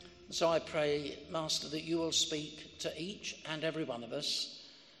So I pray, Master, that you will speak to each and every one of us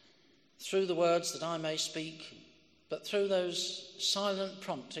through the words that I may speak, but through those silent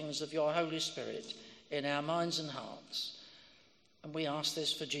promptings of your Holy Spirit in our minds and hearts. And we ask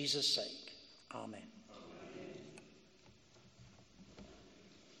this for Jesus' sake. Amen.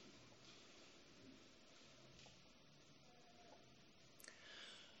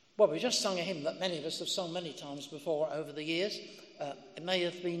 Well, we just sung a hymn that many of us have sung many times before over the years. It may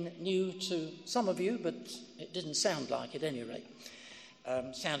have been new to some of you, but it didn't sound like it at any rate.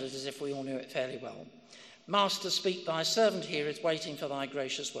 Sounded as if we all knew it fairly well. Master, speak, thy servant here is waiting for thy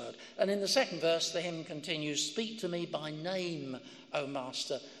gracious word. And in the second verse, the hymn continues, speak to me by name, O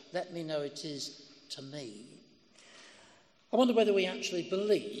Master, let me know it is to me. I wonder whether we actually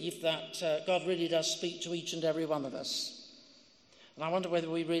believe that God really does speak to each and every one of us. And I wonder whether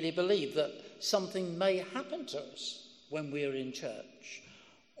we really believe that something may happen to us when we're in church,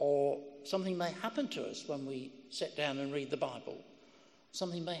 or something may happen to us when we sit down and read the Bible.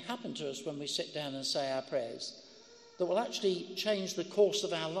 Something may happen to us when we sit down and say our prayers that will actually change the course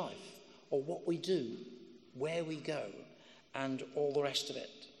of our life, or what we do, where we go, and all the rest of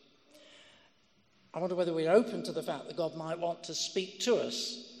it. I wonder whether we're open to the fact that God might want to speak to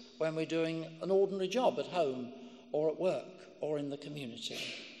us when we're doing an ordinary job at home or at work or in the community.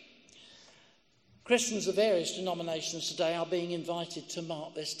 Christians of various denominations today are being invited to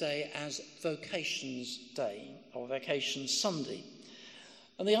mark this day as Vocations Day or Vocation Sunday.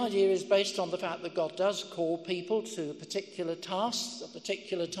 And the idea is based on the fact that God does call people to particular tasks at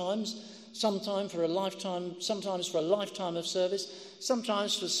particular times, sometimes for a lifetime of service,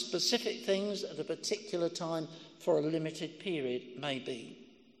 sometimes for specific things at a particular time for a limited period, maybe.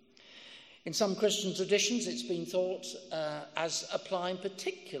 In some Christian traditions, it's been thought as applying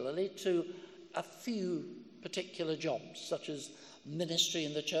particularly to a few particular jobs, such as ministry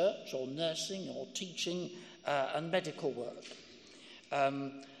in the church, or nursing, or teaching, and medical work.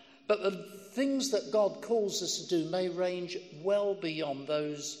 But the things that God calls us to do may range well beyond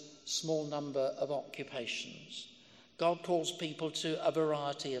those small number of occupations. God calls people to a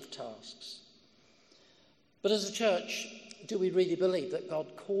variety of tasks. But as a church, do we really believe that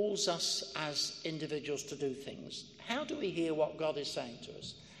God calls us as individuals to do things? How do we hear what God is saying to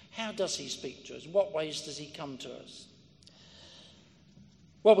us? How does he speak to us? What ways does he come to us?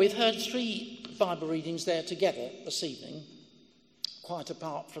 Well, we've heard 3 Bible readings there together this evening, quite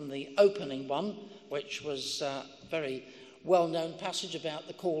apart from the opening one, which was a very well-known passage about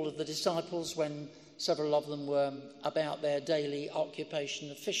the call of the disciples when several of them were about their daily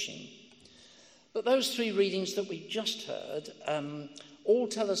occupation of fishing. But those 3 readings that we just heard all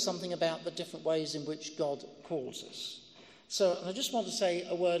tell us something about the different ways in which God calls us. So I just want to say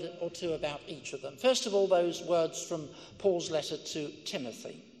a word or two about each of them. First of all, those words from Paul's letter to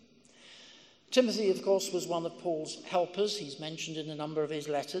Timothy. Timothy, of course, was one of Paul's helpers. He's mentioned in a number of his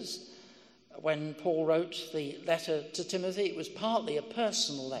letters. When Paul wrote the letter to Timothy, it was partly a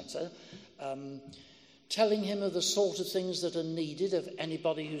personal letter, telling him of the sort of things that are needed of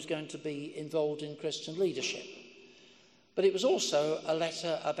anybody who's going to be involved in Christian leadership. But it was also a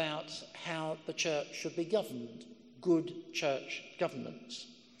letter about how the church should be governed, good church government.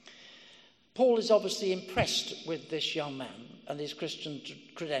 Paul is obviously impressed with this young man and his Christian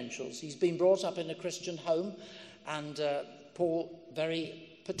credentials. He's been brought up in a Christian home, and Paul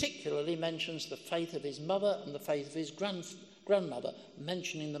very particularly mentions the faith of his mother and the faith of his grandmother,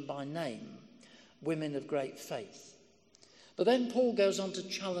 mentioning them by name, women of great faith. But then Paul goes on to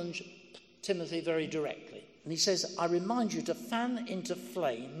challenge Timothy very directly. And he says, I remind you to fan into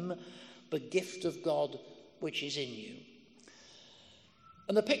flame the gift of God which is in you.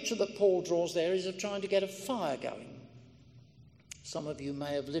 And the picture that Paul draws there is of trying to get a fire going. Some of you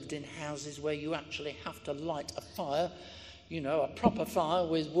may have lived in houses where you actually have to light a fire, a proper fire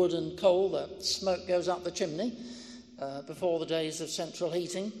with wood and coal, that smoke goes up the chimney before the days of central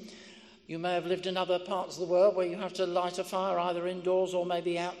heating. You may have lived in other parts of the world where you have to light a fire either indoors or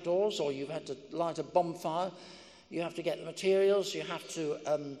maybe outdoors, or you've had to light a bonfire. You have to get the materials, you have to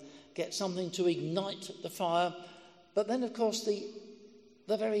get something to ignite the fire. But then, of course, the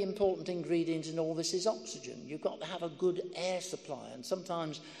very important ingredient in all this is oxygen. You've got to have a good air supply, and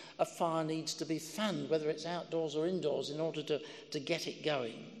sometimes a fire needs to be fanned, whether it's outdoors or indoors, in order to get it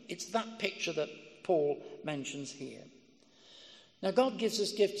going. It's that picture that Paul mentions here. Now, God gives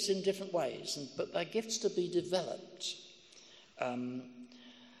us gifts in different ways, but they're gifts to be developed.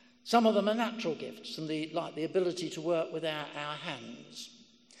 Some of them are natural gifts, and like the ability to work with our hands.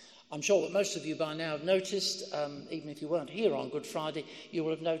 I'm sure that most of you by now have noticed, even if you weren't here on Good Friday, you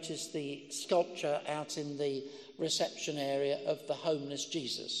will have noticed the sculpture out in the reception area of the homeless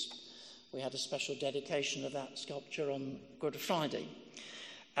Jesus. We had a special dedication of that sculpture on Good Friday.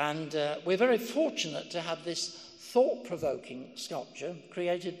 And we're very fortunate to have this thought-provoking sculpture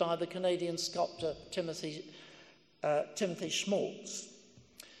created by the Canadian sculptor Timothy Schmaltz.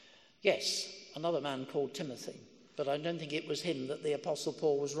 Yes, another man called Timothy, but I don't think it was him that the Apostle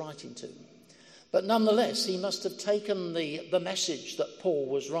Paul was writing to. But nonetheless, he must have taken the message that Paul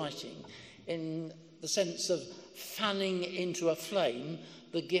was writing in the sense of fanning into a flame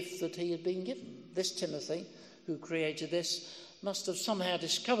the gift that he had been given. This Timothy, who created this, must have somehow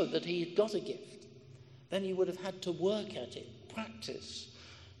discovered that he had got a gift. Then he would have had to work at it, practice,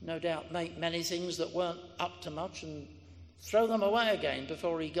 no doubt make many things that weren't up to much and throw them away again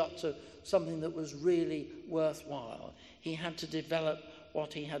before he got to something that was really worthwhile. He had to develop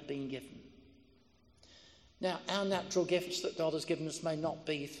what he had been given. Now, our natural gifts that God has given us may not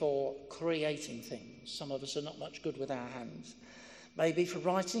be for creating things. Some of us are not much good with our hands. Maybe for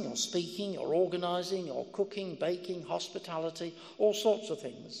writing or speaking or organising or cooking, baking, hospitality, all sorts of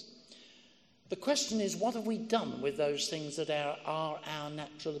things. The question is, what have we done with those things that are our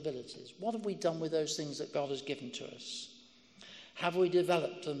natural abilities? What have we done with those things that God has given to us? Have we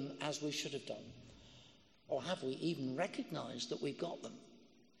developed them as we should have done? Or have we even recognised that we've got them?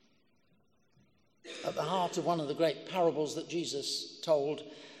 At the heart of one of the great parables that Jesus told,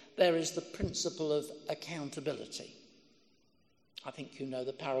 there is the principle of accountability. I think you know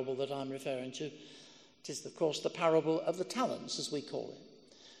the parable that I'm referring to. It is, of course, the parable of the talents, as we call it.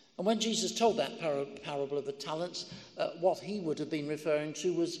 And when Jesus told that parable of the talents, what he would have been referring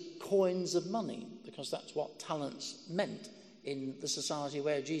to was coins of money, because that's what talents meant in the society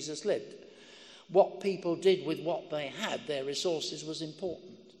where Jesus lived. What people did with what they had, their resources, was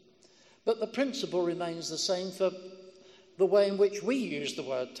important. But the principle remains the same for the way in which we use the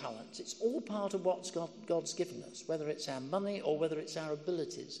word talent. It's all part of what God's given us, whether it's our money or whether it's our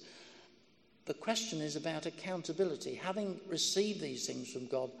abilities. The question is about accountability. Having received these things from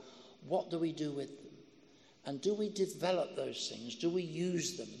God, what do we do with them? And do we develop those things? Do we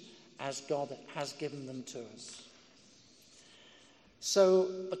use them as God has given them to us? So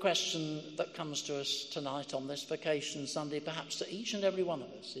the question that comes to us tonight on this Vacation Sunday, perhaps to each and every one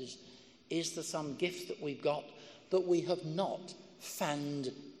of us, is there some gift that we've got that we have not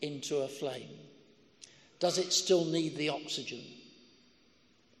fanned into a flame? Does it still need the oxygen?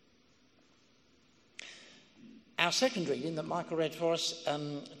 Our second reading that Michael read for us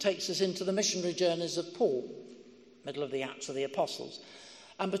takes us into the missionary journeys of Paul, middle of the Acts of the Apostles,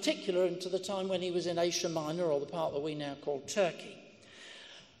 and particular into the time when he was in Asia Minor, or the part that we now call Turkey.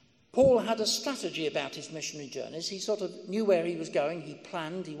 Paul had a strategy about his missionary journeys. He sort of knew where he was going. He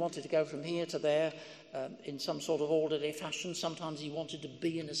planned. He wanted to go from here to there in some sort of orderly fashion. Sometimes he wanted to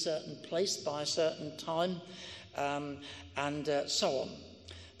be in a certain place by a certain time, and so on.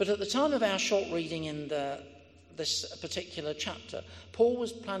 But at the time of our short reading in this particular chapter, Paul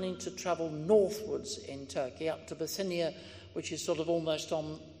was planning to travel northwards in Turkey up to Bithynia, which is sort of almost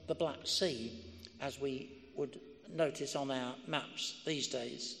on the Black Sea, as we would notice on our maps these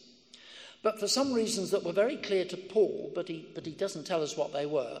days. But for some reasons that were very clear to Paul, but he doesn't tell us what they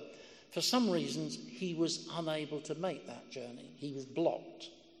were, for some reasons he was unable to make that journey. He was blocked.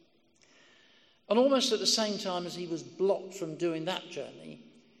 And almost at the same time as he was blocked from doing that journey,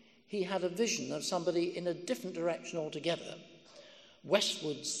 he had a vision of somebody in a different direction altogether,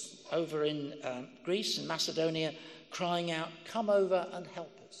 westwards over in Greece and Macedonia, crying out, "Come over and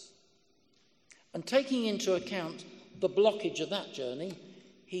help us." And taking into account the blockage of that journey,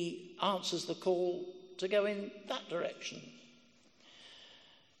 he answers the call to go in that direction.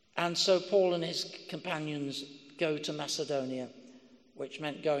 And so Paul and his companions go to Macedonia, which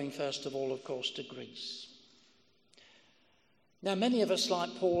meant going first of all, of course, to Greece. Now, many of us,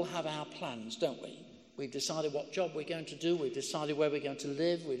 like Paul, have our plans, don't we? We've decided what job we're going to do. We've decided where we're going to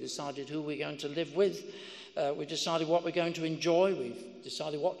live. We've decided who we're going to live with. We've decided what we're going to enjoy. We've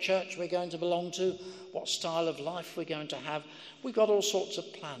decided what church we're going to belong to, what style of life we're going to have. We've got all sorts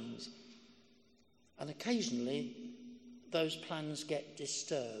of plans. And occasionally, those plans get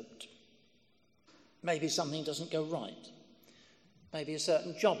disturbed. Maybe something doesn't go right. Maybe a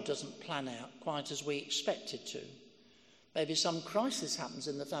certain job doesn't plan out quite as we expect it to. Maybe some crisis happens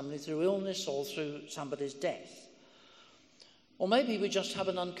in the family through illness or through somebody's death. Or maybe we just have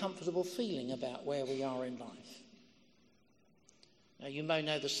an uncomfortable feeling about where we are in life. Now, you may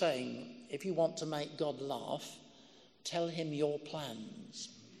know the saying, if you want to make God laugh, tell him your plans.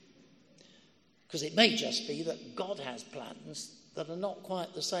 Because it may just be that God has plans that are not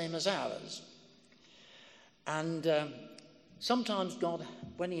quite the same as ours. And sometimes God,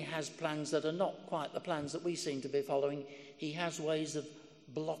 when he has plans that are not quite the plans that we seem to be following, he has ways of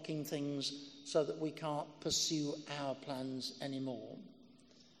blocking things so that we can't pursue our plans anymore.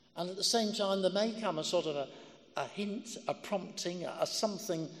 And at the same time, there may come a sort of a hint, a prompting, a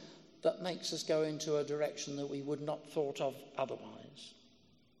something that makes us go into a direction that we would not thought of otherwise.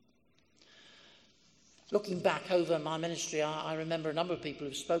 Looking back over my ministry, I remember a number of people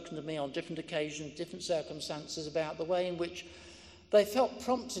who've spoken to me on different occasions, different circumstances, about the way in which they felt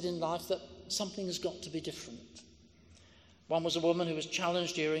prompted in life that something has got to be different. One was a woman who was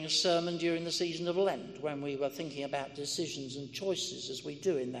challenged during a sermon during the season of Lent, when we were thinking about decisions and choices as we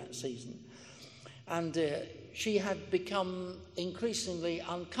do in that season. And she had become increasingly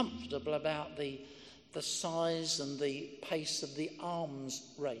uncomfortable about the size and the pace of the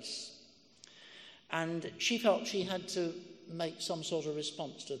alms race. And she felt she had to make some sort of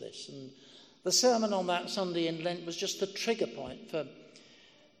response to this. And the sermon on that Sunday in Lent was just the trigger point for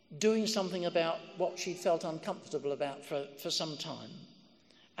doing something about what she felt uncomfortable about for some time.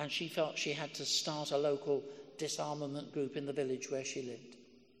 And she felt she had to start a local disarmament group in the village where she lived.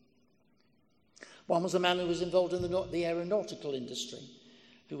 One was a man who was involved in the aeronautical industry,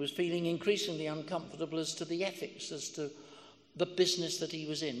 who was feeling increasingly uncomfortable as to the ethics, as to the business that he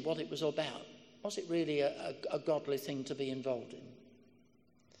was in, what it was about. Was it really a godly thing to be involved in?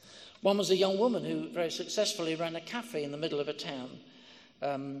 One was a young woman who very successfully ran a cafe in the middle of a town,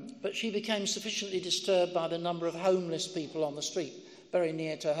 but she became sufficiently disturbed by the number of homeless people on the street very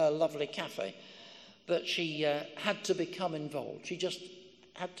near to her lovely cafe that she had to become involved.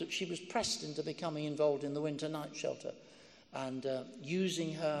 She was pressed into becoming involved in the winter night shelter and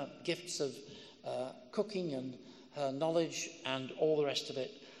using her gifts of cooking and her knowledge and all the rest of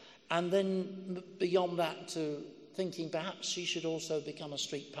it. And then beyond that to thinking perhaps she should also become a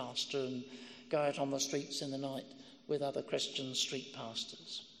street pastor and go out on the streets in the night with other Christian street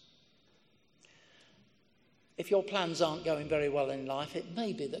pastors. If your plans aren't going very well in life, it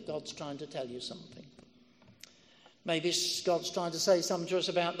may be that God's trying to tell you something. Maybe God's trying to say something to us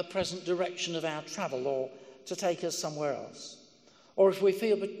about the present direction of our travel, or to take us somewhere else. Or if we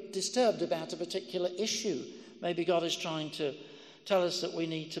feel disturbed about a particular issue, maybe God is trying to tell us that we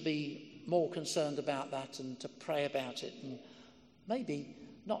need to be more concerned about that and to pray about it, and maybe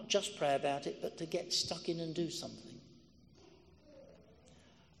not just pray about it, but to get stuck in and do something.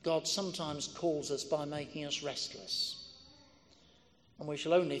 God sometimes calls us by making us restless. And we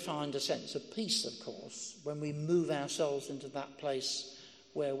shall only find a sense of peace, of course, when we move ourselves into that place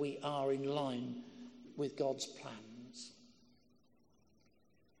where we are in line with God's plans.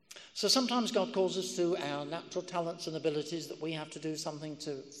 So sometimes God calls us through our natural talents and abilities that we have to do something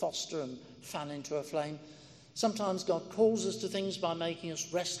to foster and fan into a flame. Sometimes God calls us to things by making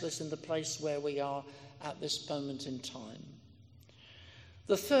us restless in the place where we are at this moment in time.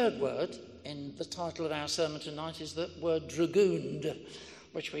 The third word in the title of our sermon tonight is the word dragooned,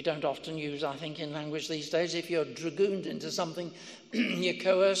 which we don't often use, I think, in language these days. If you're dragooned into something, you're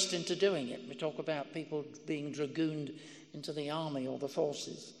coerced into doing it. We talk about people being dragooned into the army or the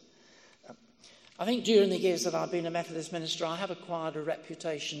forces. I think during the years that I've been a Methodist minister, I have acquired a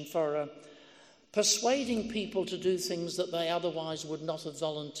reputation for persuading people to do things that they otherwise would not have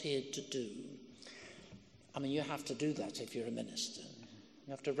volunteered to do. I mean, you have to do that if you're a minister.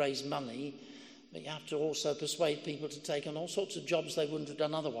 You have to raise money, but you have to also persuade people to take on all sorts of jobs they wouldn't have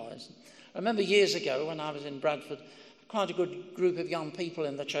done otherwise. I remember years ago when I was in Bradford, quite a good group of young people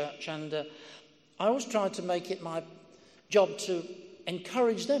in the church, and I always tried to make it my job to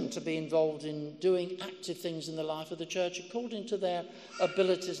encourage them to be involved in doing active things in the life of the church according to their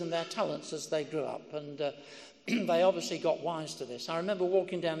abilities and their talents as they grew up. And they obviously got wise to this. I remember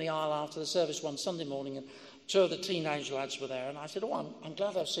walking down the aisle after the service one Sunday morning, and two of the teenage lads were there, and I said, I'm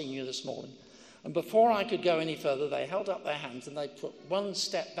glad I've seen you this morning. And before I could go any further, they held up their hands and they put one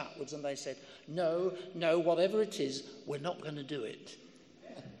step backwards and they said, no, whatever it is, we're not going to do it.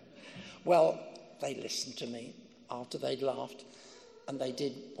 Well, they listened to me after they'd laughed, and they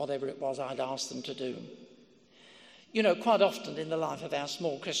did whatever it was I'd asked them to do. You know, quite often in the life of our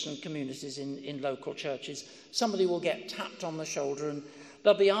small Christian communities in local churches, somebody will get tapped on the shoulder and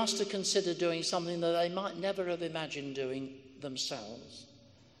they'll be asked to consider doing something that they might never have imagined doing themselves.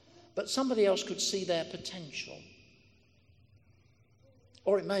 But somebody else could see their potential.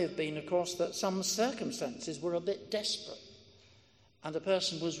 Or it may have been, of course, that some circumstances were a bit desperate and a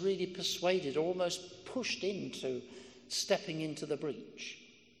person was really persuaded, almost pushed into stepping into the breach.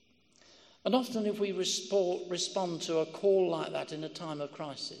 And often if we respond to a call like that in a time of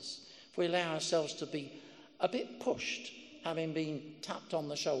crisis, if we allow ourselves to be a bit pushed, having been tapped on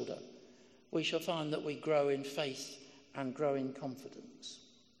the shoulder, we shall find that we grow in faith and grow in confidence.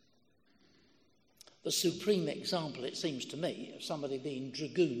 The supreme example, it seems to me, of somebody being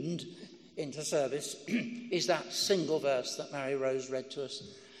dragooned into service is that single verse that Mary Rose read to us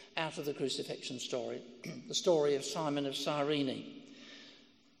out of the crucifixion story, the story of Simon of Cyrene.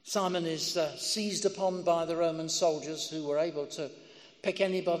 Simon is seized upon by the Roman soldiers who were able to pick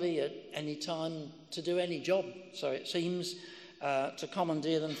anybody at any time to do any job, so it seems, to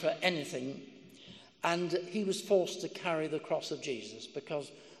commandeer them for anything. And he was forced to carry the cross of Jesus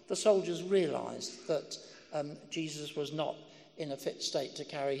because the soldiers realised that Jesus was not in a fit state to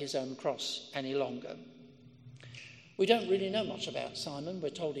carry his own cross any longer. We don't really know much about Simon. We're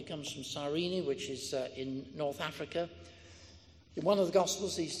told he comes from Cyrene, which is in North Africa. In one of the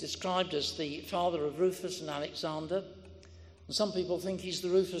Gospels, he's described as the father of Rufus and Alexander. And some people think he's the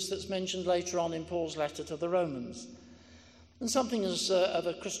Rufus that's mentioned later on in Paul's letter to the Romans. And something of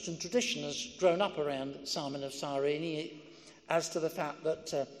a Christian tradition has grown up around Simon of Cyrene as to the fact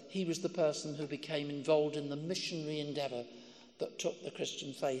that he was the person who became involved in the missionary endeavour that took the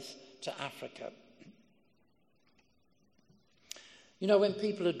Christian faith to Africa. You know, when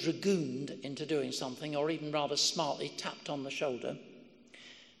people are dragooned into doing something, or even rather smartly tapped on the shoulder,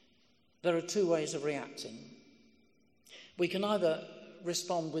 there are two ways of reacting. We can either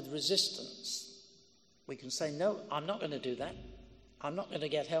respond with resistance. We can say, no, I'm not going to do that. I'm not going to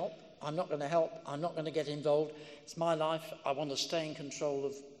get help. I'm not going to help. I'm not going to get involved. It's my life. I want to stay in control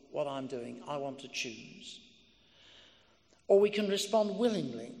of what I'm doing. I want to choose. Or we can respond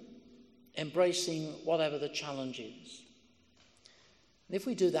willingly, embracing whatever the challenge is. And if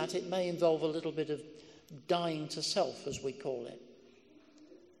we do that, it may involve a little bit of dying to self, as we call it.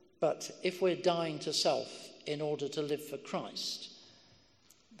 But if we're dying to self in order to live for Christ,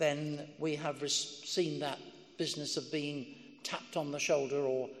 then we have seen that business of being tapped on the shoulder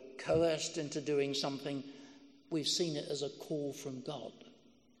or coerced into doing something. We've seen it as a call from God.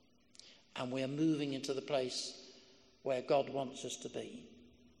 And we're moving into the place where God wants us to be.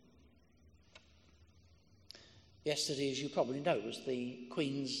 Yesterday, as you probably know, was the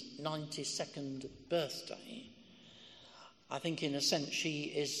Queen's 92nd birthday. I think in a sense she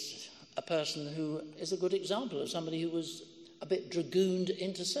is a person who is a good example of somebody who was a bit dragooned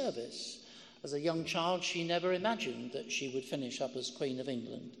into service. As a young child, she never imagined that she would finish up as Queen of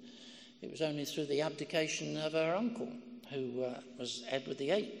England. It was only through the abdication of her uncle, who was Edward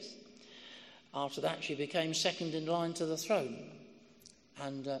VIII. After that, she became second in line to the throne.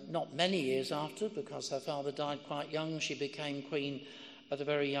 And not many years after, because her father died quite young, she became queen at a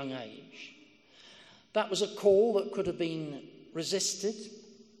very young age. That was a call that could have been resisted.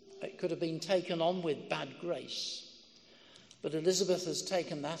 It could have been taken on with bad grace. But Elizabeth has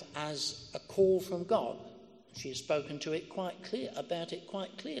taken that as a call from God. She has spoken to it quite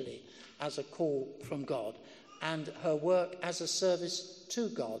clearly as a call from God, and her work as a service to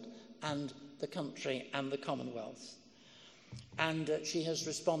God and the country and the Commonwealth. And she has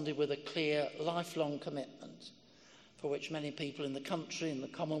responded with a clear, lifelong commitment for which many people in the country, in the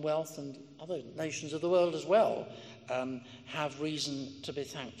Commonwealth and other nations of the world as well have reason to be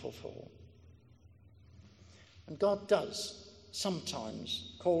thankful for. And God does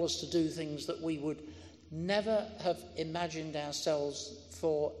sometimes call us to do things that we would never have imagined ourselves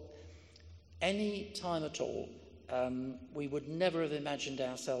for any time at all. We would never have imagined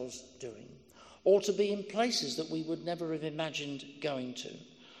ourselves doing. Or to be in places that we would never have imagined going to,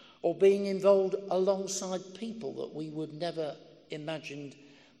 or being involved alongside people that we would never imagined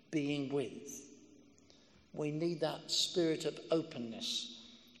being with. We need that spirit of openness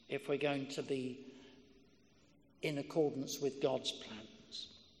if we're going to be in accordance with God's plans.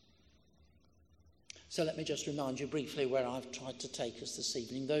 So let me just remind you briefly where I've tried to take us this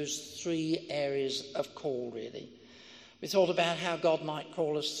evening, those three areas of call, really. We thought about how God might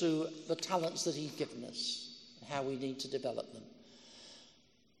call us through the talents that he's given us, and how we need to develop them.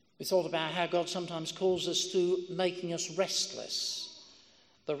 We thought about how God sometimes calls us through making us restless,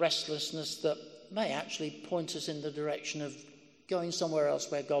 the restlessness that may actually point us in the direction of going somewhere else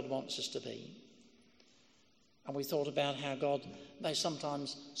where God wants us to be. And we thought about how God may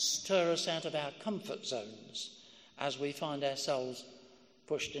sometimes stir us out of our comfort zones as we find ourselves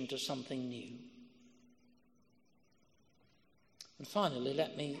pushed into something new. And finally,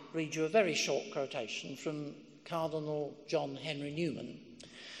 let me read you a very short quotation from Cardinal John Henry Newman.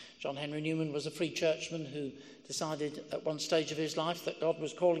 John Henry Newman was a free churchman who decided at one stage of his life that God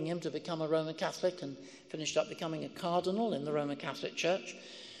was calling him to become a Roman Catholic, and finished up becoming a cardinal in the Roman Catholic Church.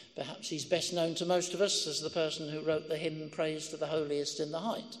 Perhaps he's best known to most of us as the person who wrote the hymn Praise to the Holiest in the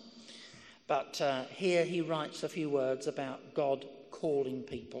Height. But here he writes a few words about God calling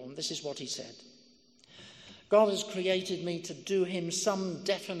people, and this is what he said. God has created me to do him some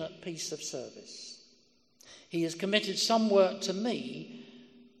definite piece of service. He has committed some work to me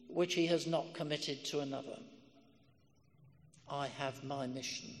which he has not committed to another. I have my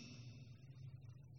mission.